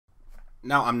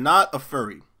Now, I'm not a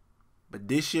furry, but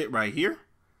this shit right here,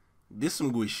 this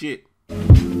some good shit.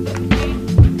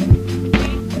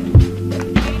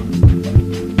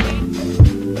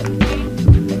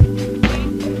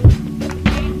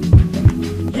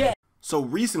 So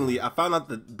recently, I found out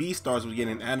that Beastars was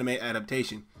getting an anime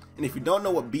adaptation. And if you don't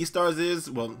know what Beastars is,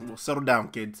 well settle down,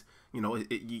 kids. You know,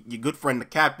 your good friend the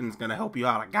captain is gonna help you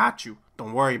out. I got you.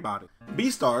 Don't worry about it.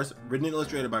 Beastars, written and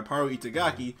illustrated by Paru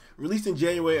Itagaki, released in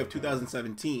January of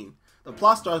 2017. The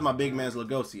plot stars my big man's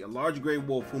LAKEY, a large gray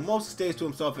wolf who mostly stays to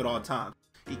himself at all times.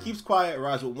 He keeps quiet,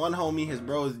 rides with one homie, his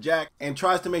bro is Jack, and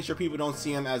tries to make sure people don't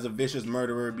see him as a vicious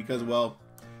murderer because, well,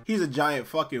 he's a giant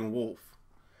fucking wolf.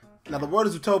 Now, the world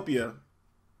is utopia.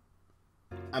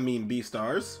 I mean,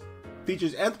 Beastars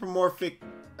features anthropomorphic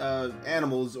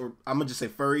animals, or I'm gonna just say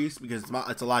furries because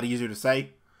it's a lot easier to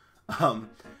say.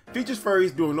 Features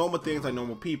furries doing normal things like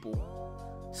normal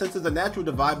people. Since there's a natural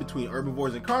divide between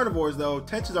herbivores and carnivores, though,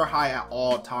 tensions are high at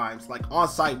all times. Like on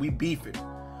site, we beefing.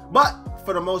 But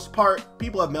for the most part,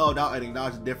 people have mellowed out and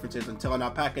acknowledged the differences until an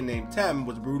alpaca named Tem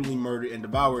was brutally murdered and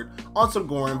devoured on some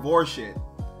gore and vor shit.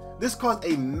 This caused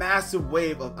a massive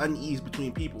wave of unease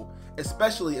between people,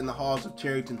 especially in the halls of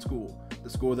Cherryton School, the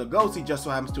school that LAKEY just so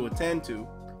happens to attend to.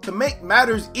 To make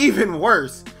matters even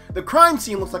worse, the crime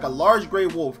scene looks like a large gray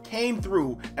wolf came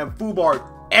through and foobarred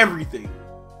everything.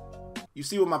 You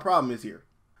see what my problem is here?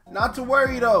 Not to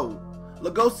worry though,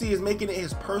 LAKEY is making it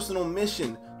his personal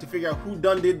mission to figure out who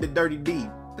done did the dirty deed.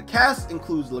 The cast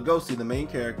includes LAKEY, the main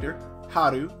character,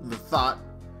 Haru, the thought,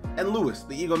 and Lewis,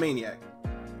 the egomaniac,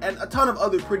 and a ton of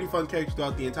other pretty fun characters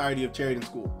throughout the entirety of Cherryton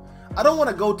School. I don't want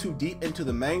to go too deep into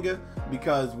the manga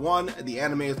because 1, the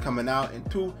anime is coming out, and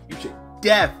 2, you should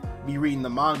be reading the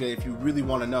manga if you really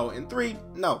want to know, and 3,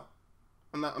 no,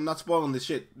 I'm not spoiling this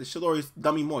shit. This shit is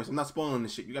dummy moist. I'm not spoiling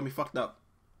this shit. You got me fucked up.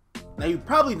 Now you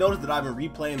probably noticed that I've been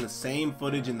replaying the same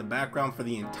footage in the background for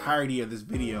the entirety of this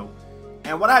video,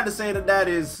 and what I had to say to that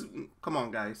is, come on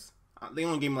guys, they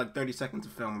only gave me like 30 seconds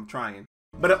of film. I'm trying.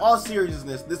 But in all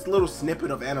seriousness, this little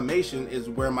snippet of animation is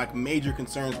where my major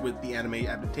concerns with the anime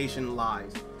adaptation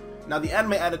lies. Now, the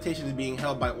anime adaptation is being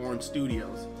held by Orange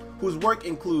Studios, whose work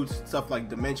includes stuff like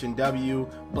Dimension W,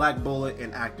 Black Bullet,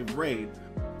 and Active Raid.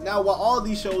 Now, while all of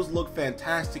these shows look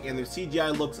fantastic and their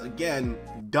CGI looks, again,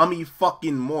 dummy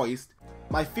fucking moist,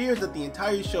 my fear is that the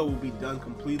entire show will be done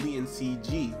completely in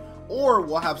CG, or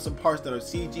we'll have some parts that are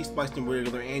CG spliced in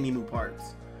regular anime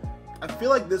parts. I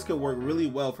feel like this could work really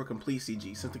well for complete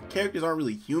CG, since the characters aren't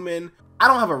really human. I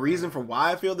don't have a reason for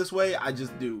why I feel this way, I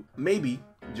just do. Maybe,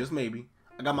 just maybe,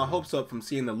 I got my hopes up from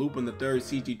seeing the Lupin the Third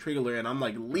CG trailer and I'm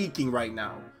like leaking right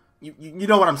now. You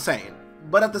know what I'm saying.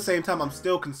 But at the same time, I'm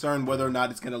still concerned whether or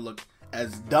not it's gonna look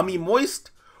as dummy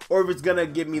moist, or if it's gonna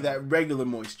give me that regular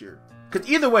moisture. Cause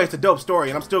either way, it's a dope story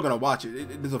and I'm still gonna watch it.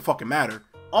 It doesn't fucking matter.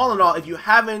 All in all, if you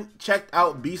haven't checked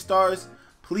out Beastars,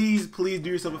 please do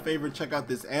yourself a favor and check out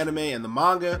this anime and the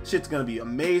manga. Shit's gonna be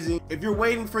amazing. If you're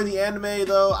waiting for the anime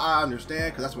though, I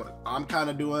understand, because that's what I'm kind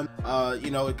of doing.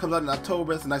 You know, it comes out in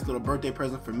October. It's a nice little birthday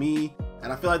present for me,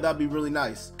 and I feel like that'd be really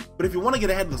nice. But if you want to get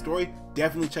ahead of the story,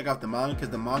 definitely check out the manga, because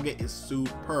the manga is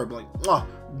superb. Like,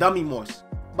 dummy moist.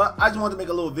 But I just wanted to make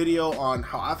a little video on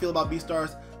how I feel about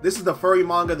Beastars. This is the furry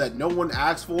manga that no one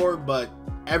asked for, but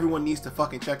everyone needs to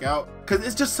fucking check out, because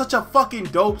it's just such a fucking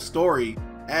dope story.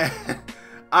 And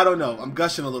I don't know, I'm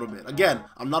gushing a little bit. Again,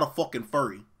 I'm not a fucking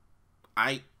furry.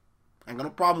 I ain't got no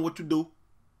problem with what you do.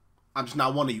 I'm just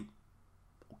not one of you.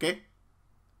 Okay?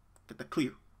 Get that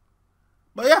clear.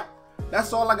 But yeah,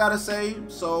 that's all I gotta say.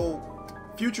 So,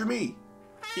 future me,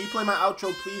 can you play my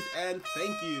outro please, and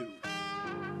thank you.